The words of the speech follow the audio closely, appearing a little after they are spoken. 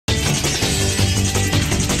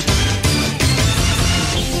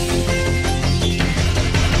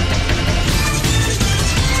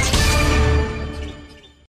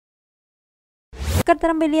កាត់ត្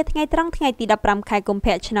រឹមវេលាថ្ងៃត្រង់ថ្ងៃទី15ខែកុម្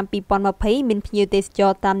ភៈឆ្នាំ2020មានភ្ញៀវទេសច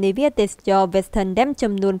រតាមនាវាទេសចរ Westerdam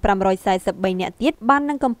ចំនួន543នាក់ទៀតបាន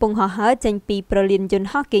នឹងកំពុងហោះហើរចេញពីប្រលានយន្ត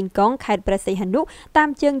ហោះកេងកងខេត្តព្រះសីហនុតាម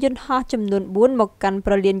ជើងយន្តហោះចំនួន4មកកាន់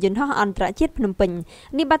ប្រលានយន្តហោះអន្តរជាតិភ្នំពេញ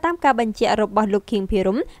នេះបើតាមការបញ្ជាក់របស់លោកខៀងភិរ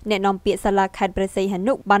មអ្នកនាំពាក្យសាលាខេត្តព្រះសីហ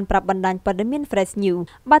នុបានប្រាប់បណ្ដាញព័ត៌មាន Fresh News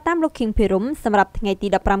បើតាមលោកខៀងភិរមសម្រាប់ថ្ងៃទី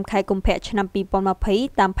15ខែកុម្ភៈឆ្នាំ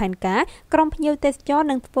2020តាមផែនការក្រុមភ្ញៀវទេសចរ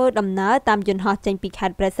នឹងធ្វើដំណើរតាមយន្តហោះចេញពីខេ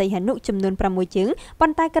ត្តព្រះសីហនុចំនួន6ជើងប៉ុ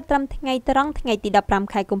ន្តែគិតត្រឹមថ្ងៃត្រង់ថ្ងៃទី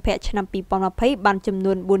15ខែកុម្ភៈឆ្នាំ2020បានចំ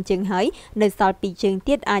នួន4ជើងហើយនៅសល់2ជើង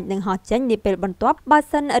ទៀតអាចនឹងហោះចេញនាពេលបន្ទាប់បើ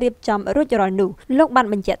សិនរៀបចំរួចរាល់នោះលោកបាន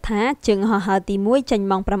បញ្ជាក់ថាជើងហោះហើរទី1ចេញ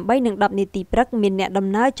ម៉ោង8:10នាទីព្រឹកមានអ្នកដំ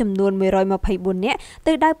ណើរចំនួន124នាក់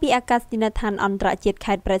ទៅដល់ពីអាកាសយានដ្ឋានអន្តរជាតិ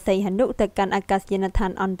ខេត្តព្រះសីហនុទៅកាន់អាកាសយានដ្ឋា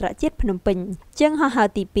នអន្តរជាតិភ្នំពេញជើងហោះហើរ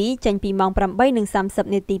ទី2ចេញពីម៉ោង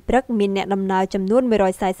8:30នាទីព្រឹកមានអ្នកដំណើរចំនួន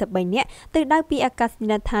143នាក់ទៅដល់ពីអាកាសយា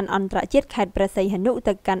នដ្ឋានអន្តរជាតិខេត្តព្រះសីហនុ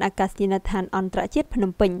ទៅកាន់អាកាសយានដ្ឋានអន្តរជាតិភ្នំ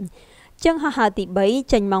ពេញជើងហោះហើរទី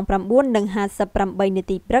3ចេញម៉ោង9:58នា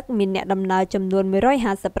ទីព្រឹកមានអ្នកដំណើរចំនួន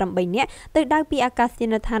158នាក់ទៅដល់ពីអាកាសយា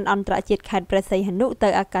នដ្ឋានអន្តរជាតិខេត្តព្រះសីហនុទៅ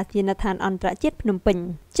អាកាសយានដ្ឋានអន្តរជាតិភ្នំពេញ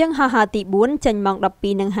ជើងហោះហើរទី4ចេញម៉ោង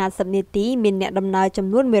12:50នាទីមានអ្នកដំណើរចំ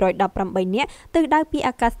នួន118នាក់ទៅដល់ពី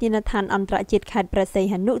អាកាសយានដ្ឋានអន្តរជាតិខេត្តព្រះសី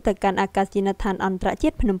ហនុទៅកាន់អាកាសយានដ្ឋានអន្តរជា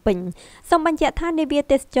តិភ្នំពេញសូមបញ្ជាក់ថានាវា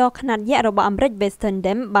ទេសចរខ្នាតយក្សរបស់អាមេរិក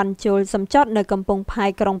Westerdam បានចូលសម្ចតនៅកំពង់ផែ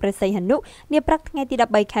ក្រុងព្រះសីហនុនាព្រឹកថ្ងៃទី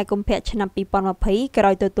13ខែកុម្ភៈឆ្នាំ2020ក្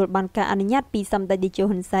រោយទទួលបានការអនុញ្ញាតពីសម្ដេចតេជោ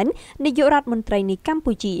ហ៊ុនសែននាយករដ្ឋមន្ត្រីនៃកម្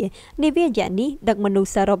ពុជានាវាយក្សនេះដឹកមនុស្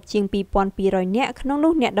សសរុបជាង2200នាក់ក្នុង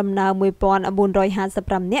នោះអ្នកដំណើរ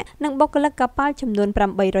1455នាក់និងបុគ្គលិកកប៉ាល់ចំនួន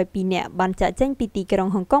802នាក់បានចាក់ចេញពីទីក្រុង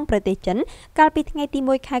ហុងកុងប្រទេសចិនកាលពីថ្ងៃទី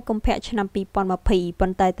1ខែកុម្ភៈឆ្នាំ2020ប៉ុ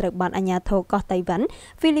ន្តែត្រូវបានអាជ្ញាធរកោះតៃវ៉ាន់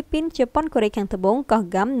ហ្វីលីពីនជប៉ុនកូរ៉េខាងត្បូងកោះ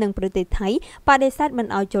ហ្គាំនិងប្រទេសថៃបដិសេធមិន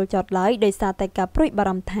ឲ្យចូលចតឡើយដោយសារតែការព្រួយបា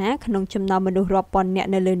រម្ភថាក្នុងចំណោមមនុស្សរាប់ពាន់នាក់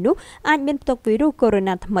នៅលើនោះអាចមានផ្ទុកវីរុសកូវីដ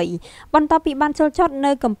 -19 ថ្មីបន្ទាប់ពីបានចូលចត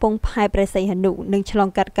នៅកំពង់ផែព្រះសីហនុនិងឆ្លង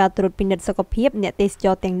កាត់ការត្រួតពិនិត្យសុខភាពអ្នកទេសច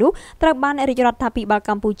រទាំងនោះត្រូវបានរាជរដ្ឋាភិបាល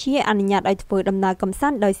កម្ពុជាអនុញ្ញាតឲ្យធ្វើដំណើរកម្សា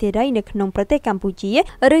ន្តដោយសេរីនៅក្នុងប្រទេសកម្ពុជា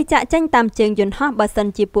ឬចាក់ចេញតាមជើងយន្តហោះបើសិន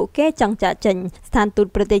ជាពួកគេចង់ចាក់ចេញស្ថានទូត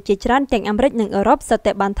ប្រទេសជាច្រើនទាំងអាមេរិកនិងអឺរ៉ុបសុទ្ធ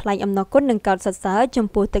តែបានថ្លែងអំណរគុណនិងកោតសរសើរចំ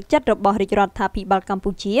ពោះទឹកចិត្តរបស់រាជរដ្ឋាភិបាលកម្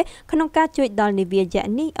ពុជាក្នុងការជួយដល់នាវាយក្ស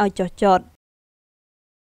នេះឲ្យចុះចត